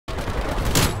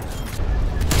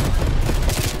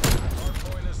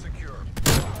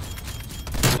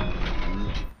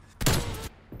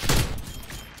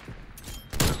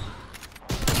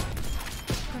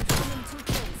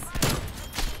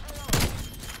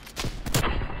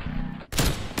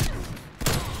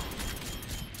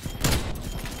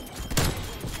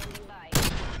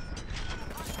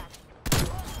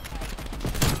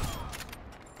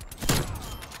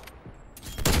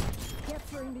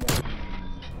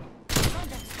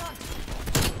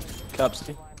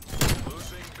Upsy.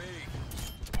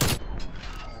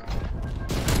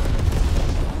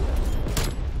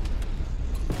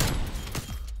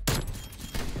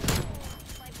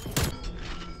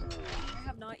 I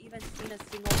have not even seen a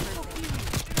single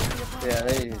person. Yeah,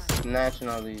 they snatching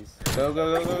all these. Go,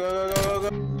 go, go, go, go, go, go,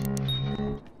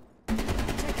 go.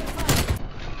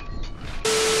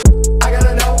 I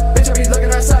gotta know, bitch, I be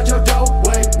looking outside your door.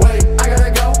 Wait, I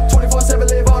gotta go. 24/7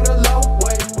 live on the low.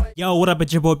 Yo, what up,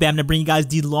 it's your boy Bam to bring you guys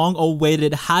the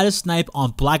long-awaited how to snipe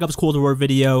on Black Ops Cold War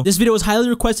video. This video was highly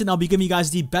requested, and I'll be giving you guys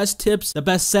the best tips, the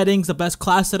best settings, the best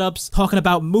class setups, talking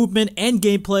about movement and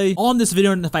gameplay on this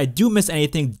video. And if I do miss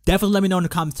anything, definitely let me know in the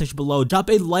comment section below. Drop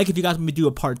a like if you guys want me to do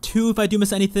a part 2 if I do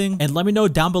miss anything, and let me know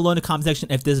down below in the comment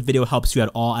section if this video helps you at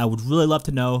all. I would really love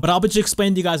to know. But I'll be just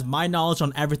explaining to you guys my knowledge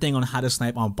on everything on how to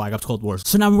snipe on Black Ops Cold War.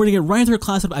 So now we're gonna get right into our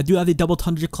class setup. I do have the double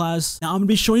Tundra class. Now I'm gonna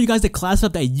be showing you guys the class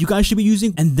setup that you guys should be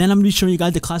using, and then I'm gonna be showing you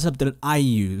guys the class setup that I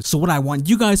use. So what I want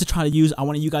you guys to try to use, I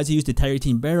want you guys to use the Tiger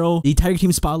Team Barrel, the Tiger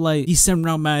Team Spotlight, the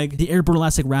 7-round mag, the Airborne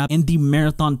Elastic Wrap, and the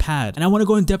Marathon Pad. And I want to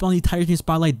go in depth on the Tiger Team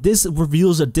Spotlight. This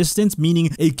reveals a distance,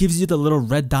 meaning it gives you the little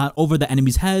red dot over the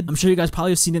enemy's head. I'm sure you guys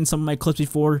probably have seen it in some of my clips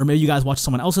before, or maybe you guys watched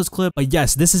someone else's clip. But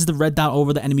yes, this is the red dot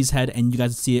over the enemy's head, and you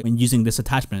guys see it when using this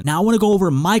attachment. Now I want to go over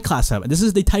my class setup. This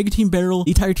is the Tiger Team Barrel,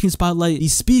 the Tiger Team Spotlight, the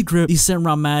Speed Grip, the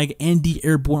 7-round mag, and the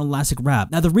Airborne Elastic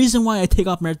Wrap. Now the reason why I take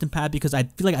off Marathon Pad, because I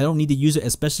feel like I don't need to use it,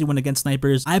 especially when against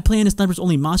snipers. I play in a snipers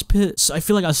only mosh pit, so I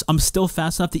feel like I'm still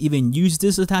fast enough to even use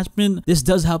this attachment. This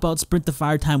does help out sprint the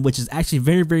fire time, which is actually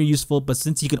very useful. But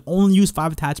since you can only use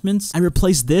 5 attachments, I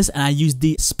replaced this and I used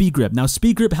the Speed Grip. Now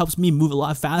Speed Grip helps me move a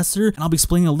lot faster, and I'll be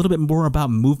explaining a little bit more about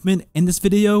movement in this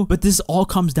video. But this all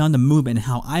comes down to movement and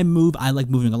how I move. I like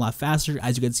moving a lot faster,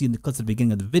 as you can see in the clips at the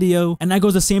beginning of the video. And that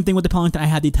goes the same thing with the Pelington. I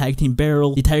had the Tiger Team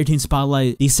Barrel, the Tiger Team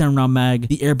Spotlight, the 7-round mag,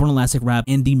 the Airborne Elastic Wrap,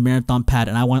 and the Marathon Pad.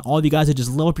 And I want all of you guys to just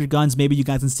level up your guns. Maybe you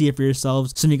guys can see it for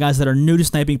yourselves. Some of you guys that are new to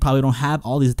sniping probably don't have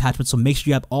all these attachments, so make sure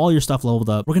you have all your stuff leveled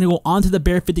up. We're gonna go on to the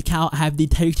Barrett 50 cal. I have the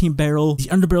Tiger Team Barrel, the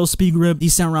Underbarrel Speed Grip, the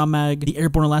 7-round mag, the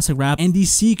Airborne Elastic Wrap, and the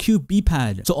CQB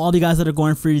Pad. So all the guys that are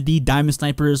going for the diamond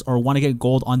snipers or want to get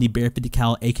gold on the Barrett 50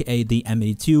 cal, aka the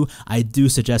M82, I do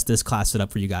suggest this class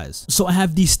setup for you guys. So I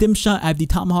have the stim shot, I have the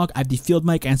tomahawk, I have the field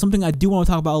mic, and something I do want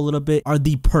to talk about a little bit are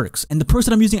the perks. And the perks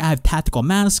that I'm using, I have tactical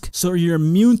mask, so you're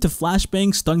immune to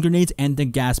flashbangs, stun grenades, and the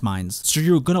gas mines. So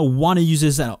you're gonna want to use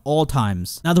this at all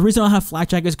times. Now the reason I don't have flak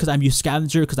jacket is because I'm used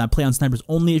scavenger, because I play on snipers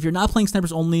only. If you're not playing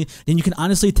snipers only, then you can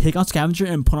honestly take out scavenger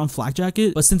and put on flak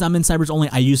jacket. But since I'm in snipers only,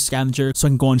 I use scavenger so I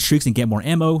can go on streaks and get more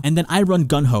ammo. And then I run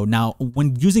gun ho. Now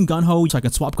when using gun ho, so I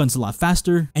can swap guns a lot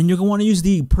faster. And you're gonna want to use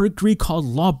the perk 3 called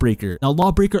Lawbreaker. Now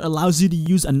Lawbreaker allows you to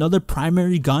use another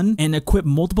primary gun and equip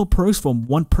multiple perks from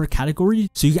one perk category.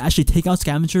 So you can actually take out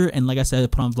scavenger and, like I said,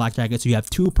 put on flak jacket. So you have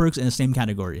 2 perks in the same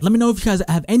category. Let me know if you guys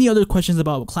have any other questions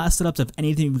about class setups, if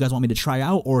anything you guys want me to try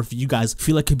out, or if you guys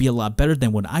feel like it could be a lot better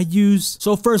than what I use.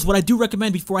 So first, what I do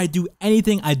recommend before I do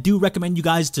anything, I do recommend you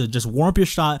guys to just warm up your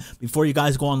shot before you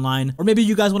guys go online, or maybe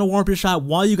you guys want to warm up your shot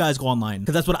while you guys go online,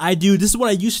 because that's what I do. This is what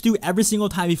I used to do every single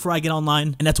time before I get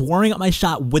online, and that's warming up my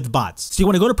shot with bots. So you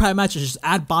want to go to private match, just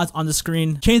add bots on the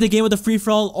screen, change the game with a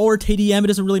free-for-all or TDM, it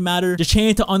doesn't really matter. Just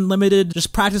change it to unlimited.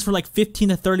 Just practice for like 15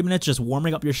 to 30 minutes just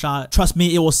warming up your shot. Trust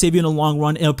me, it will save you in the long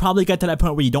run. It'll probably get to that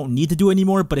point where you don't need to do it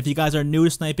anymore, but if you guys are new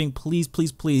to sniping, please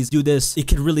do this. It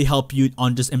could really help you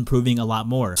on just improving a lot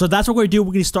more. So that's what we're gonna do.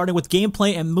 We're gonna be starting with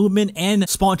gameplay and movement and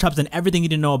spawn traps and everything you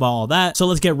need to know about all that. So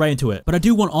let's get right into it. But I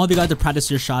do want all of you guys to practice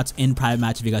your shots in private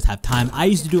match if you guys have time. I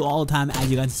used to do it all the time. As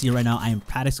you guys see right now, I am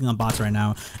practicing on bots right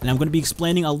now, and I'm gonna be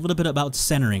explaining a little bit about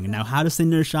centering. Now, how to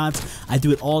center your shots, I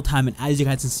do it all the time, and as you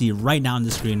guys can see right now on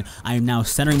the screen, I am now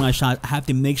centering my shot. I have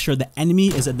to make sure the enemy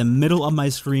is at the middle of my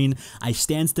screen. I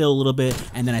stand still a little bit,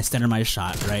 and then I center my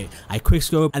shot, right? I quick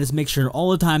scope. I just make sure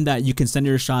all the time that you can center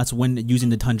your shots when using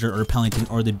the Tundra or Pelington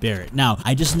or the Barrett. Now,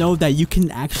 I just know that you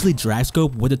can actually drag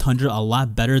scope with the Tundra a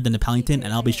lot better than the Pelington,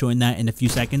 and I'll be showing that in a few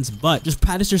seconds. But just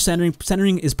practice your centering.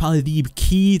 Centering is probably the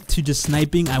key to just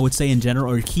sniping, I would say, in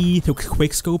general, or key to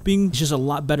quick scoping. It's just a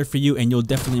lot better for you, and you'll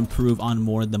definitely improve on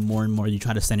more the more and more you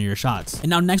try to center your shots. And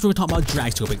now next we're gonna talk about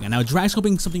drag scoping. And now drag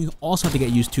scoping is something you also have to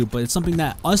get used to, but it's something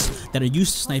that us that are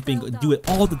used to sniping do it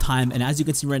all the time. And as you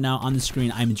can see right now on the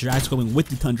screen, I'm drag scoping with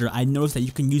the Tundra. I noticed that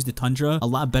you can use the Tundra a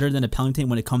lot better than a Pelington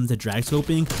when it comes to drag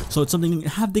scoping, so it's something you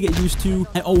have to get used to.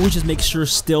 I always just make sure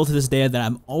still to this day that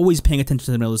I'm always paying attention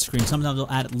to the middle of the screen. Sometimes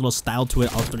I'll add a little style to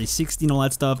it, I'll 360 and all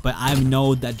that stuff, but I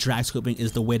know that drag scoping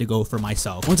is the way to go for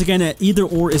myself. Once again, either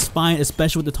or is fine,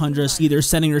 especially with the Tundra, either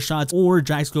sending your shots or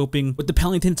drag scoping. With the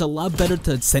Pelington, it's a lot better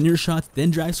to send your shots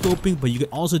than drag scoping, but you can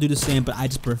also do the same, but I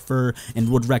just prefer and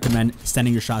would recommend recommend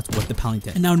sending your shots with the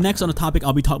Pelington. And now next on the topic,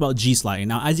 I'll be talking about G sliding.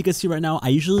 Now, as you can see right now, I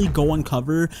usually go on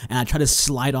cover and I try to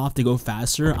slide off to go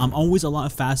faster. I'm always a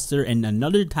lot faster, and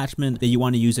another attachment that you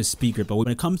want to use is speaker. But when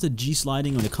it comes to G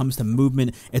sliding, when it comes to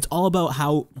movement, it's all about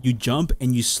how you jump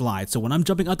and you slide. So when I'm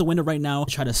jumping out the window right now, I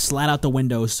try to slide out the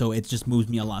window so it just moves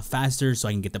me a lot faster, so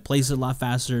I can get the places a lot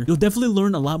faster. You'll definitely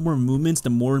learn a lot more movements the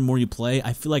more and more you play.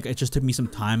 I feel like it just took me some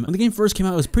time. When the game first came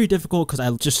out, it was pretty difficult because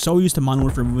I just so used to Modern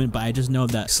Warfare movement, but I just know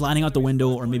that sliding out the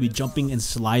window or maybe jumping and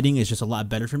sliding is just a lot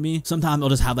better for me. Sometimes I'll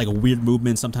just have like a weird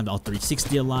movement. Sometimes I'll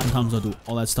 360 a lot. Sometimes I'll do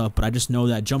all that stuff, but I just know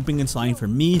that jumping and sliding for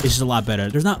me is just a lot better.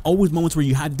 There's not always moments where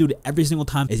you have to do it every single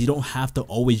time, as you don't have to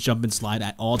always jump and slide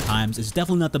at all times. It's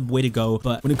definitely not the way to go,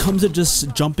 but when it comes to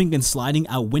just jumping and sliding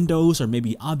out windows or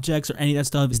maybe objects or any of that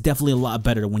stuff, it's definitely a lot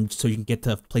better so you can get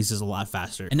to places a lot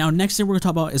faster. And now next thing we're gonna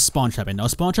talk about is spawn trapping. Now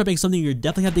spawn trapping is something you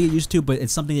definitely have to get used to, but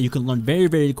it's something that you can learn very,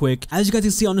 very quick. As you guys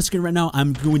can see on the screen right now,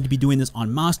 I'm going to be doing this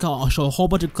on Moscow. I'll show a whole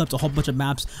bunch of clips, a whole bunch of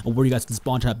maps of where you guys can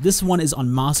spawn trap. This one is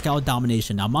on Moscow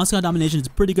Domination. Now Moscow Domination is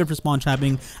pretty good for spawn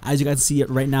trapping. As you guys see it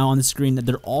right now on the screen, that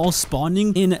they're all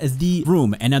spawning in the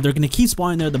room, and now they're gonna keep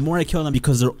spawning there the more I kill them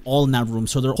because they're all in that room,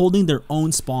 so they're holding their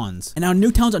own spawns. And now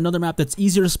Nuketown's another map that's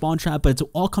easier to spawn trap, but it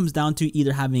all comes down to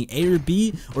either having A or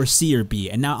B or C or B.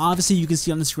 And now obviously you can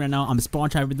see on the screen right now, I'm spawn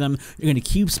trapping them. You're gonna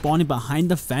keep spawning behind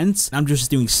the fence. I'm just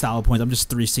doing style points. I'm just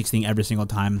 360ing every single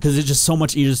time because it's just so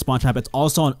much easier to spawn trap. It's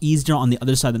also easier on the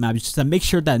other side of the map. You just have to make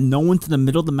sure that no one's in the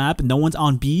middle of the map, no one's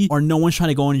on B, or no one's trying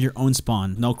to go into your own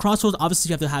spawn. Now crossroads, obviously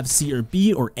you have to have C or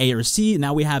B or A or C.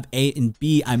 Now we have A and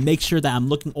B. I make sure that I'm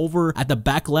looking over at the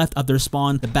back left of their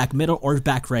spawn, the back middle, or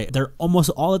back right. They're almost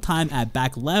all the time at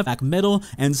back left, back middle,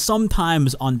 and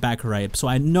sometimes on back right. So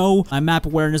I know my map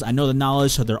awareness, I know the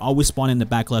knowledge, so they're always spawning in the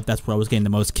back left. That's where I was getting the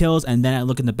most kills, and then I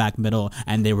look in the back middle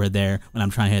and they were there when I'm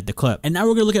trying to hit the clip. And now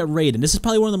we're gonna look at raid, and this is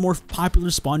probably one of the more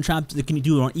popular spawn traps that can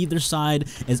do on either side.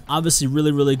 Is obviously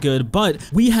really, really good, but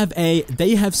we have A,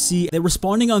 they have C. They were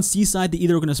spawning on C side. They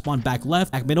either were gonna spawn back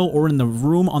left, back middle, or in the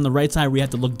room on the right side where you have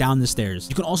to look down the stairs.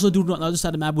 You can also do it on the other side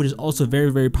of the map, which is also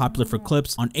very, very popular for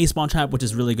clips on A spawn trap, which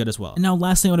is really good as well. And now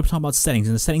lastly, I want to talk about settings,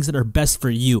 and the settings that are best for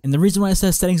you. And the reason why I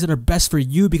said settings that are best for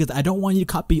you, because I don't want you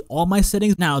to copy all my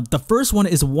settings. Now the first one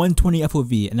is 120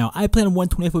 FOV, and now I play on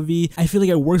 120 FOV. I feel like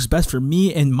it works best for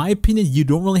me. In my opinion, you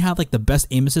don't really have like the best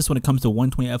aim assist when it comes to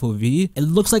 120 FOV. It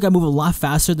looks like I move a lot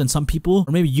faster than some people,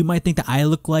 or maybe you might think that I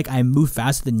look like I move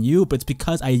faster than you, but it's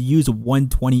because I use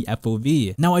 120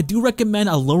 FOV. Now I do recommend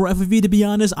a lower FOV, to be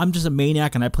honest. I'm just a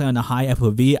maniac and I play on a high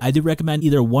FOV. I do recommend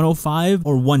either 105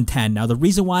 or 110. Now the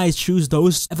reason why I choose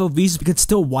those FOVs is because it's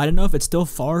still wide enough. It's still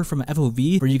far from an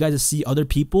FOV for you guys to see other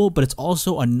people, but it's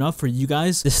also enough for you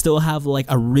guys to still have like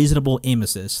a reasonable aim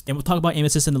assist. And we'll talk about aim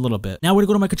assist in a little bit. Now we're gonna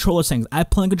go to my controller settings. I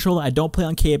play on controller. I don't play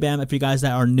on KBAM. If you guys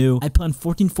that are new, I play on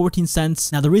 1414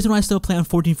 cents. Now the reason why I still play on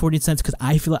 1414 cents because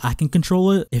I feel like I can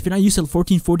control it. If you're not used to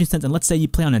 1414 cents, and let's say you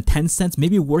play on a 10 cents,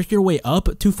 maybe work your way up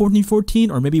to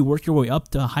 1414, or maybe work your way up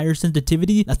to a higher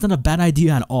sensitivity. That's not a bad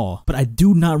idea at all. But I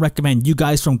do not recommend you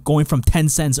guys from going from 10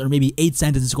 cents or maybe 8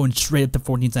 cents and just going straight up to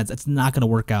 14 cents. It's not gonna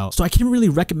work out. So I can't really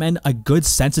recommend a good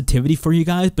sensitivity for you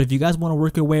guys. But if you guys want to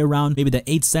work your way around maybe the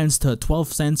 8 cents to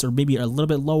 12 cents, or maybe a little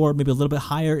bit lower, maybe a little bit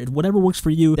higher, whatever works for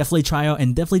you, definitely try out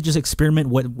and definitely just experiment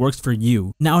what works for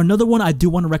you. Now another one I do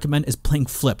want to recommend is playing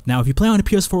Flip. Now if you play on a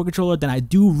PS4 controller, then I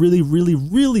do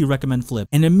really recommend Flip.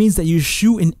 And it means that you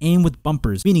shoot and aim with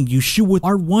bumpers, meaning you shoot with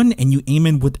R1 and you aim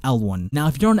in with L1. Now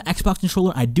if you're on an Xbox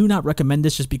controller, I do not recommend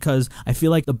this just because I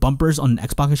feel like the bumpers on an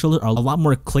Xbox controller are a lot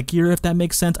more clickier, if that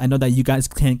makes sense. I know that you guys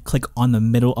can't click on the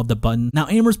middle of the button. Now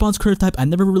aim response curve type, I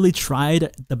never really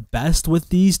tried the best with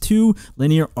these two,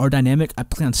 linear or dynamic. I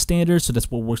play on standard, so that's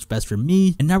what works best for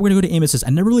me. And now we're gonna go to aim assist. I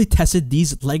never really tested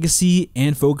these legacy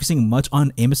and focusing much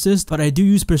on aim assist, but I do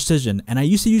use precision, and I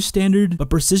used to use standard, but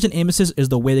precision aim assist is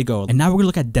the way to go. And now we're gonna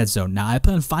look at dead zone. Now I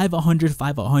play on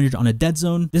 5-100 on a dead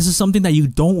zone. This is something that you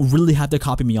don't really have to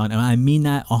copy me on, and I mean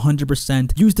that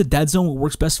 100%. Use the dead zone, what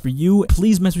works best for you.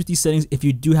 Please mess with these settings. If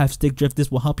you do have stick drift,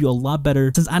 this will help you a lot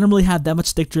better. Since I don't really have that much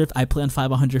stick drift, I play on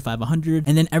 5-100,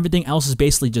 and then everything else is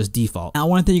basically just default. Now I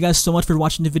want to thank you guys so much for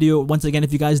watching the video. Once again,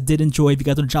 if you guys did enjoy, if you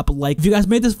guys want to drop a like, if you guys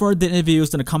made this far in the video,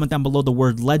 then comment down below the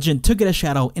word legend to get a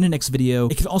shout out in the next video.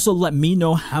 It can also let me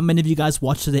know how many of you guys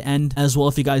watched to the end, as well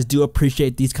if you guys do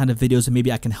appreciate these kind of videos and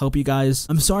maybe I can help you guys.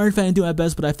 I'm sorry if I didn't do my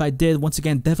best, but if I did, once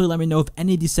again, definitely let me know if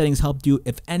any of these settings helped you,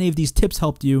 if any of these tips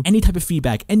helped you, any type of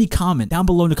feedback, any comment down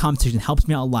below in the comment section helps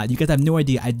me out a lot. You guys have no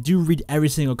idea. I do read every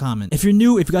single comment. If you're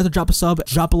new, if you guys would drop a sub,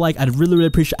 drop a like, I'd really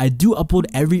appreciate it. I do upload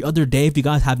every other day if you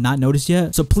guys have not noticed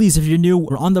yet. So please, if you're new,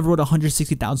 we're on the road to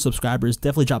 160,000 subscribers.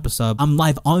 Definitely drop a sub. I'm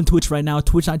live on Twitch right now,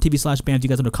 twitch.tv/bam. If you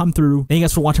guys want to come through. Thank you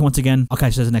guys for watching once again. I'll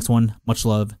catch you guys in the next one. Much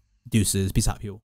love. Deuces. Peace out, people.